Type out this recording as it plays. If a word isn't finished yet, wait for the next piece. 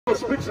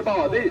speaks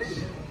about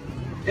this.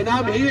 And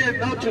I'm here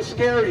not to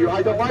scare you.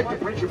 I don't like to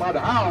preach about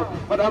how,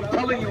 but I'm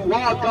telling you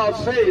what God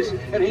says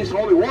in His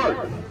holy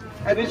word.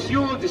 And it's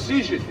your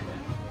decision.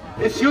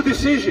 It's your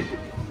decision.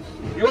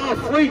 You are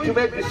free to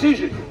make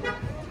decision.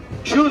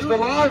 Choose the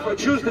life or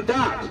choose the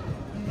death.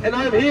 And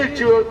I'm here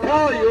to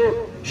tell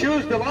you,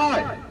 choose the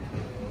life.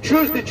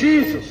 Choose the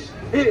Jesus.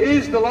 He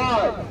is the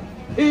life.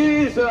 He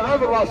is the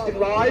everlasting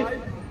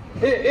life.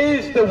 He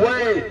is the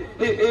way.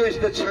 He is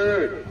the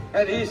truth.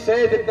 And He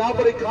said that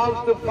nobody comes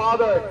to the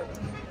Father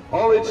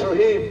only through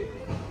Him,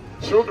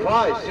 through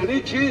Christ. You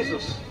need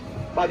Jesus,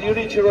 but you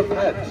need to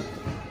repent.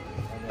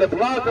 The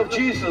blood of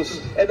Jesus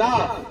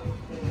enough,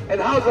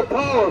 and has a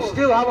power,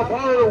 still have a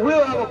power,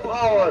 will have a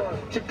power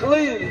to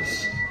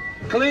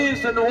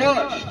cleanse and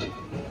washed.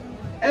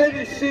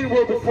 Any sin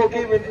will be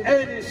forgiven,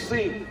 any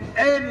sin,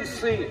 any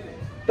sin.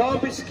 Don't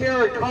be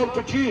scared, come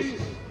to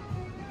Jesus.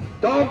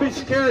 Don't be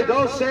scared,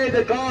 don't say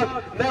that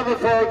God never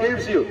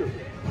forgives you.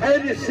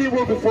 Any sin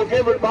will be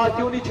forgiven, but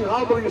you need to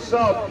humble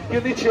yourself.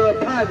 You need to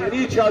repent. You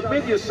need to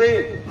admit your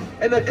sin.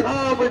 And then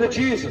come with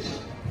Jesus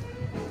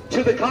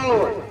to the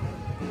Calvary.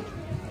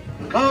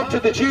 Come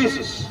to the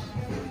Jesus.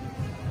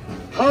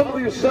 Humble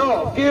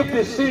yourself. Give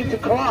this sin to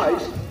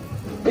Christ.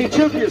 He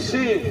took your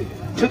sin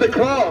to the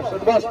cross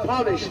and was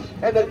punished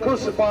and then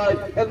crucified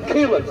and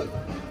killed it.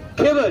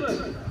 Kill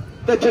it.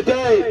 That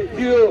today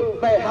you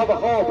may have a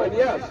hope. And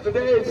yes,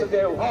 today is a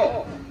day of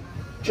hope.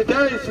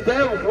 Today is the day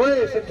of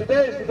grace, and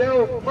today is the day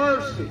of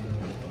mercy.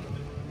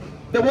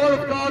 The Word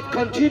of God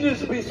continues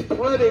to be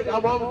spreading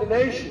among the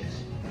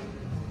nations,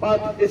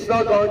 but it's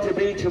not going to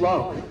be too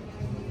long.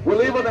 We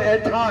live in the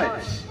end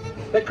times.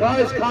 The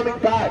Christ is coming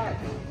back.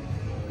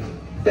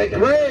 The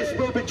grace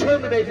will be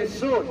terminated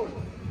soon.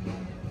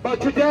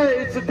 But today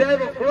it's a day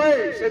of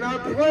grace, and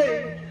I'm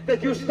praying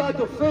that you start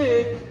to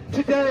think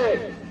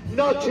today,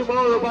 not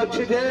tomorrow, but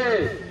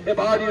today,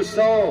 about your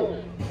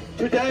soul.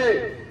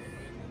 Today.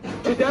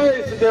 Today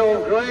is the day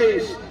of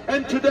grace,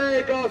 and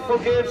today God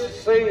forgives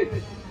sin,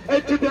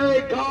 and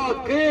today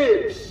God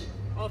gives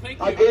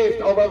a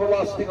gift of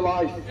everlasting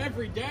life.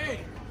 Every day.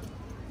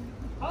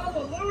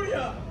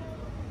 Hallelujah.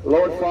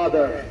 Lord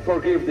Father,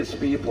 forgive these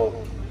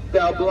people. They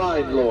are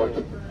blind,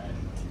 Lord.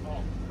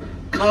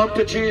 Come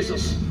to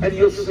Jesus and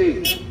you'll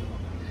see.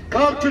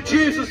 Come to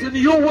Jesus and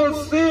you will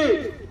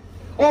see.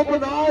 Open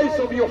the eyes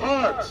of your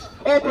hearts.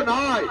 Open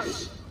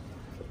eyes.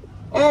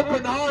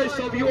 Open eyes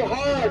of your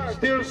hearts,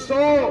 dear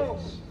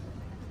souls.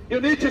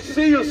 You need to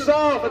see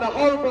yourself in the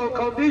horrible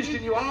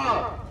condition you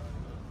are.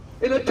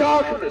 In the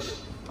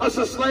darkness, as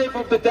a slave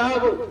of the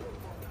devil.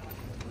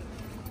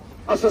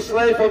 As a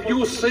slave of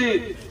your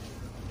sin.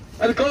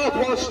 And God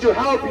wants to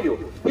help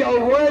you. He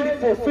already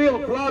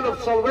fulfilled blood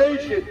of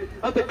salvation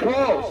at the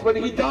cross when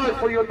He died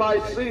for you and my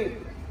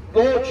sin.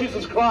 Lord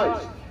Jesus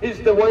Christ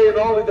is the way and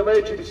only the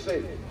way to be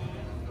saved.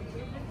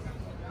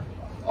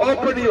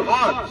 Open your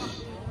hearts.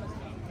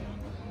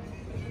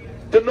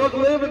 Do not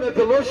live in a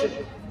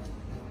delusion.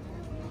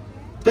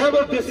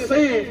 Devil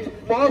deceived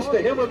most of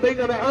the human being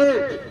on the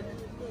earth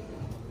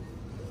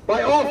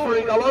by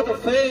offering a lot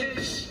of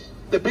things,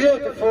 the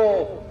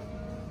beautiful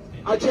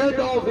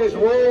agenda of this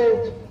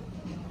world.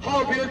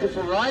 How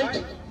beautiful,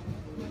 right?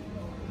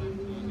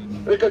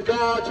 We could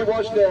go to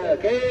watch the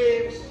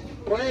games,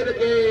 play the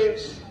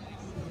games,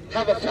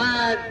 have a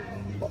fun.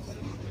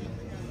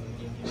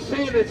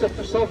 Sin is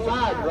so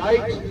fun,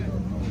 right?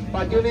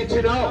 But you need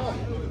to know.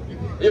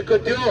 You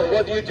could do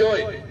what you're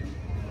doing,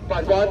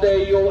 but one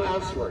day you'll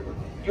answer,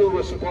 you'll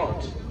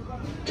respond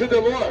to the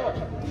Lord,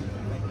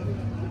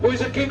 who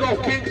is the King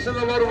of Kings and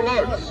the Lord of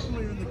Lords.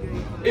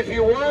 If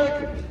you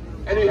work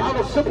and you have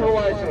a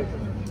supervisor,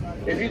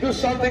 if you do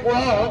something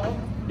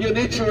wrong, you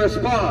need to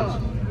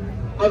respond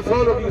in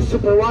front of your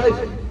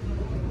supervisor,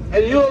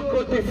 and you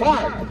could be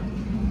fired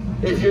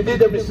if you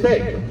did a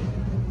mistake.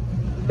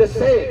 The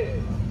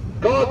same,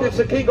 God is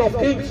the King of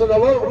Kings and the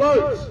Lord of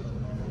Lords.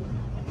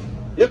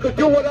 You could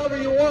do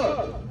whatever you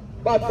want,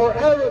 but for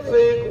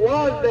everything,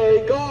 one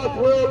day God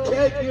will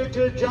take you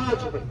to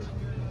judgment,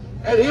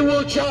 and He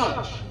will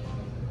judge.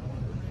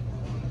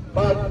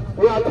 But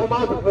we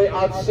automatically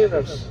are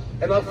sinners,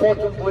 and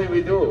unfortunately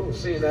we do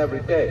sin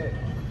every day.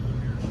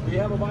 Do you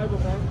have a Bible,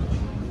 man?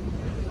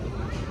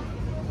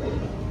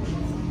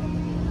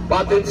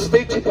 But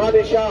instead to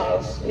punish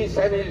us, He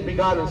sent His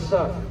begotten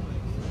Son,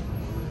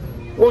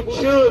 who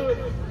took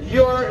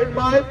your and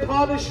my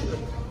punishment,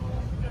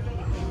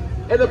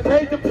 and to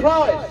pay the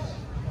price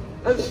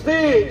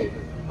instead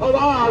of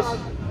us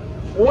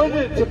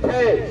willing to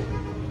pay.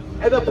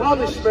 And the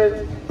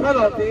punishment,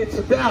 penalty, it's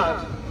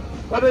death,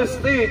 but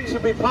instead to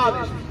be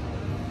punished.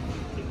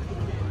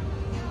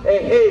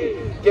 And He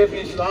gave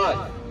His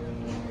life.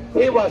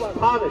 He was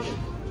punished.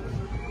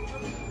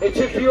 He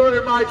took your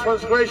and my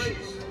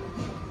transgressions,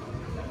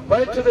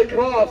 went to the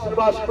cross and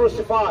was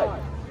crucified.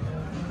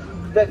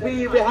 That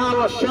we may have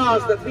a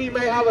chance, that we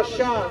may have a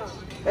chance.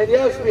 And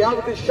yes, we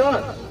have this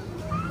chance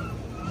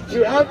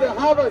to enter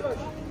heaven,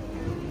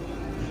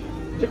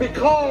 to be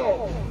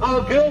called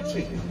our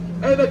guilty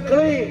and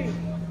clean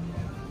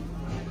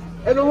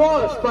and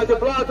washed by the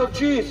blood of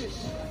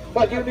Jesus.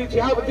 But you need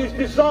to have this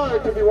desire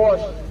to be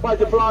washed by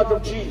the blood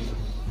of Jesus.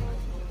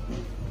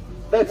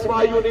 That's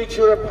why you need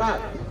to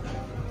repent.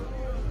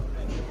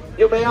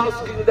 You may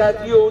ask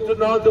that you do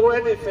not do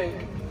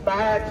anything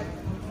bad.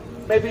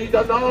 Maybe you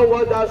don't know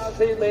what does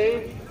sin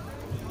mean.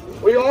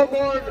 We all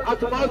born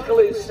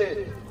automatically in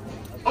sin.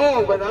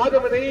 Oh, when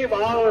Adam and Eve,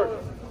 our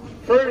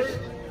first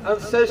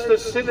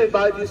ancestors, sinned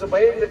by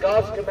disobeying the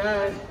God's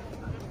command,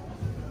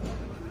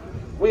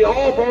 we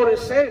all born in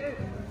sin.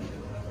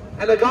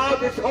 And the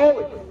God is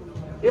holy.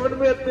 Even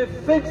when we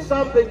think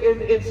something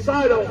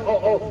inside of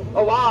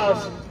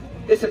us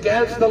is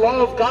against the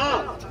law of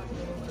God,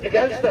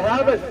 against the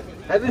heaven,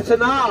 and it's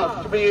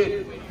enough to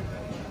be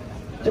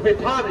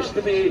punished,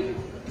 to be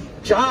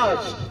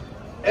judged.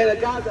 And a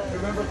God that...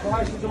 Remember,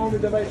 Christ is only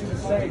the way to be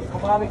saved.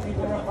 Commanding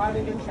people are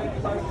finding and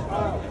changing by His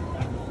power.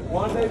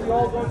 One day we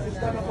all going to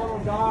stand up before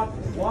God.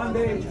 One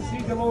day to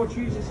see the Lord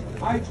Jesus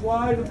eyes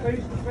wide and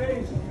face to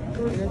face.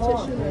 To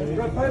respond.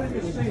 Repent of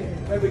your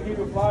sin. May we give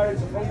you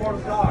flyers from the Word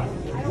of God.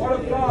 Word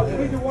of God.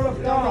 Read the Word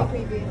of God.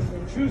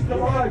 Choose the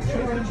life.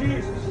 Choose the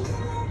Jesus.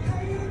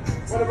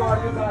 What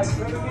about you guys?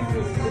 May we give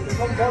you the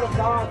Word of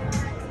God.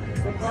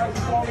 The Christ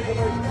is only the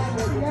way to be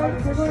saved. Repent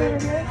of your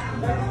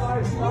sin. Never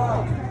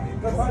lifestyle.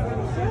 Repent of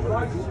your sin.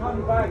 Christ is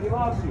coming back. He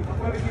loves you.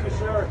 May we give you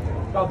sir.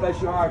 God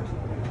bless your heart.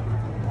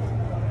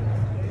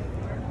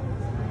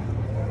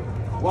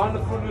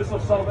 Wonderfulness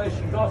of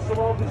salvation. God so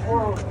loved this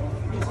world,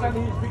 He sent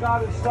His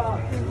begotten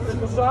Son. That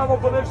whosoever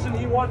believes in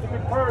Him want to be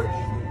purged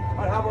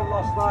and have a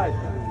lost life.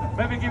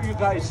 Let me give you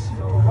guys.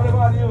 What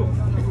about you?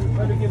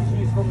 Let me give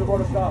you from the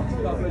Word of God.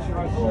 God bless you,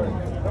 right, sir.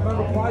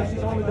 Remember, Christ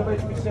is only the way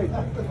to be saved.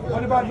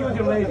 What about you,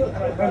 dear lady?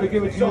 Let me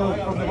give it to you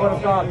from the Word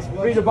of God.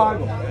 Read the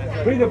Bible.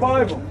 Read the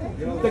Bible.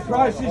 That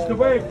Christ is the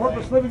way,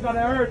 purpose living on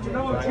the earth, to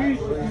know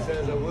Jesus.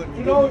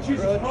 To know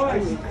Jesus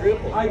Christ.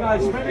 Hi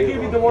guys, let me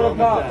give you the Word of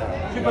God.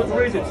 You must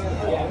read it.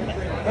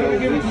 Let me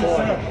give it to you,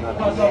 sir.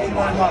 God loves you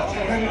very much.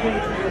 Let me give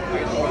it to you.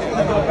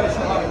 God bless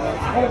you.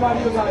 What about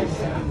you guys?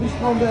 This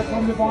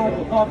from the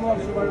Bible. God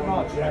loves you very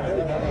much.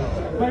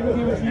 Let me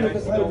give it to you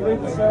this little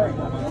read it, sir.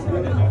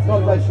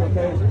 God bless you,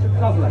 okay?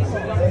 God bless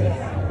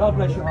you. God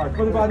bless your heart.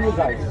 What about you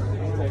guys?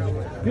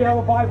 If you have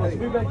a Bible,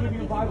 maybe I give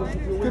you a Bible.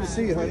 Good to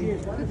see you, honey.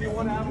 If you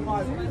want to have a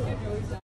Bible.